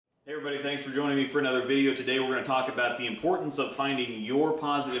Hey everybody, thanks for joining me for another video. Today we're going to talk about the importance of finding your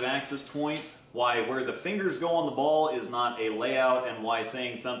positive axis point, why where the fingers go on the ball is not a layout, and why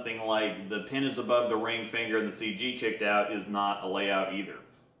saying something like the pin is above the ring finger and the CG kicked out is not a layout either.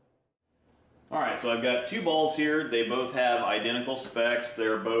 Alright, so I've got two balls here. They both have identical specs.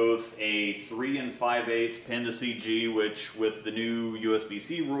 They're both a 3 5/8 pin to CG, which with the new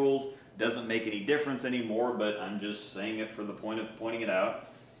USB-C rules doesn't make any difference anymore, but I'm just saying it for the point of pointing it out.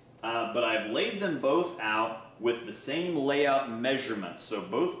 But I've laid them both out with the same layout measurements. So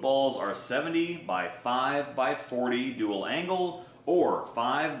both balls are 70 by 5 by 40 dual angle, or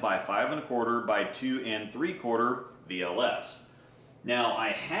 5 by 5 1/4 by 2 3/4 VLS. Now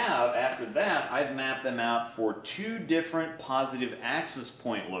after that, I've mapped them out for two different positive axis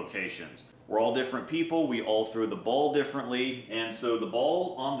point locations. We're all different people, we all throw the ball differently, and so the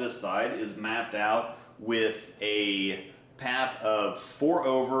ball on this side is mapped out with a pap of 4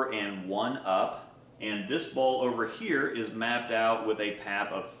 over and 1 up, and this ball over here is mapped out with a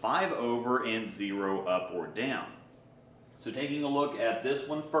pap of 5 over and 0 up or down. So taking a look at this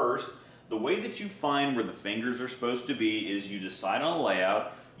one first, the way that you find where the fingers are supposed to be is you decide on a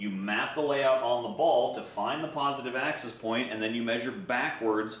layout, you map the layout on the ball to find the positive axis point, and then you measure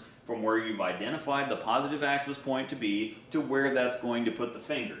backwards from where you've identified the positive axis point to be to where that's going to put the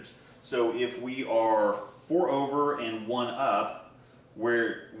fingers. So if we are 4 over and 1 up,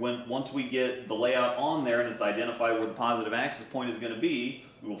 once we get the layout on there and it's identified where the positive axis point is going to be,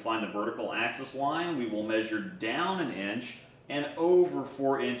 we will find the vertical axis line, we will measure down 1 inch and over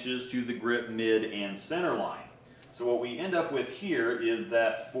 4 inches to the grip mid and center line. So what we end up with here is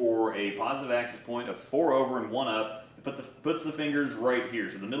that for a positive axis point of 4 over and 1 up, it puts the fingers right here.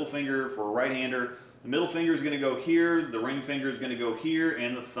 So the middle finger for a right-hander, the middle finger is going to go here, the ring finger is going to go here,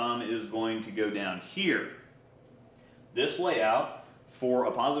 and the thumb is going to go down here. This layout for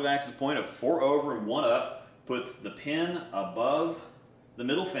a positive axis point of 4 over and 1 up puts the pin above the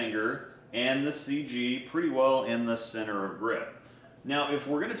middle finger and the CG pretty well in the center of grip. Now if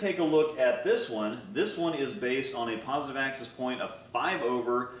we're going to take a look at this one is based on a positive axis point of 5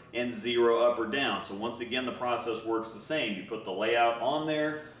 over and 0 up or down. So once again the process works the same. You put the layout on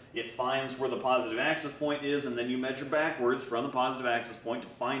there, it finds where the positive axis point is, and then you measure backwards from the positive axis point to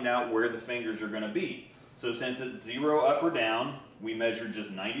find out where the fingers are going to be. So since it's 0 up or down, we measure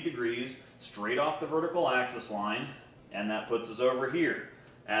just 90 degrees straight off the vertical axis line, and that puts us over here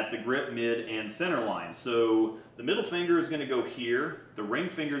at the grip mid and center line. So the middle finger is going to go here, the ring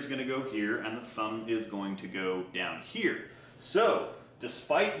finger is going to go here, and the thumb is going to go down here. So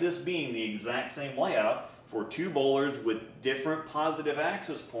despite this being the exact same layout for two bowlers with different positive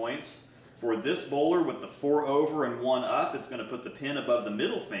axis points, for this bowler with the 4 over and 1 up, it's going to put the pin above the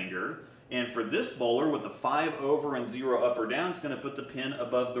middle finger. And for this bowler with the 5 over and 0 up or down, it's going to put the pin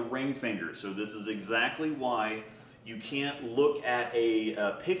above the ring finger. So this is exactly why you can't look at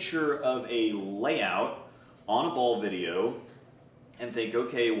a picture of a layout on a ball video and think,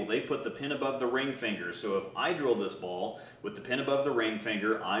 okay, well they put the pin above the ring finger, so if I drill this ball with the pin above the ring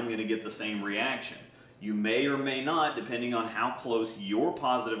finger, I'm going to get the same reaction. You may or may not, depending on how close your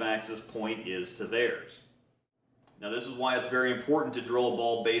positive axis point is to theirs. Now this is why it's very important to drill a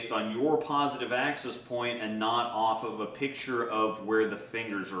ball based on your positive axis point and not off of a picture of where the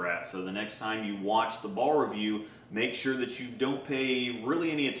fingers are at. So the next time you watch the ball review, make sure that you don't pay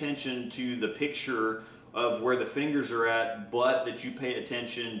really any attention to the picture of where the fingers are at, but that you pay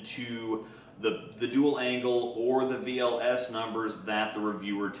attention to the dual angle or the VLS numbers that the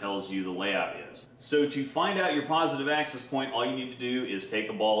reviewer tells you the layout is. So to find out your positive axis point, all you need to do is take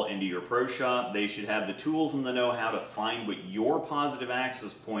a ball into your pro shop. They should have the tools and the know-how to find what your positive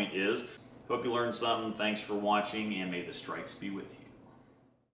axis point is. Hope you learned something. Thanks for watching, and may the strikes be with you.